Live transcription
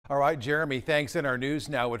All right, Jeremy, thanks. In our news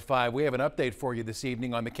now at 5, we have an update for you this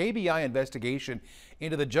evening on the KBI investigation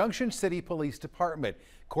into the Junction City Police Department.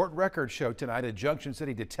 Court records show tonight a Junction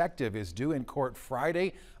City detective is due in court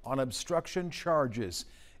Friday on obstruction charges.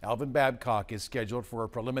 Alvin Babcock is scheduled for a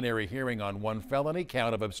preliminary hearing on one felony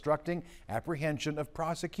count of obstructing apprehension of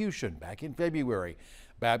prosecution back in February.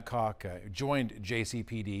 Babcock joined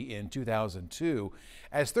JCPD in 2002.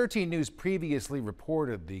 As 13 News previously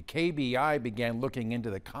reported, the KBI began looking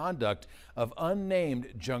into the conduct of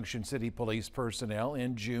unnamed Junction City Police personnel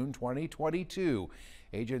in June 2022.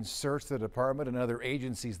 Agents searched the department and other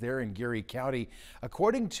agencies there in Geary County.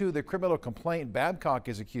 According to the criminal complaint, Babcock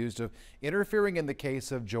is accused of interfering in the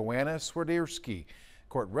case of Joanna Swiderski.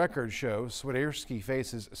 Court records show Swiderski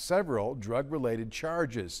faces several drug-related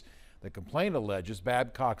charges. The complaint alleges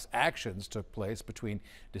Babcock's actions took place between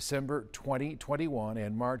December 2021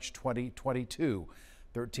 and March 2022.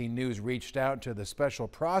 13 News reached out to the special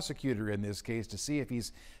prosecutor in this case to see if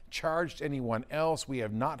he's charged anyone else. We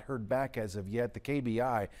have not heard back as of yet. The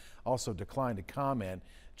KBI also declined to comment.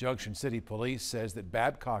 Junction City Police says that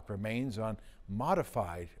Babcock remains on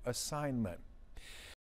modified assignment.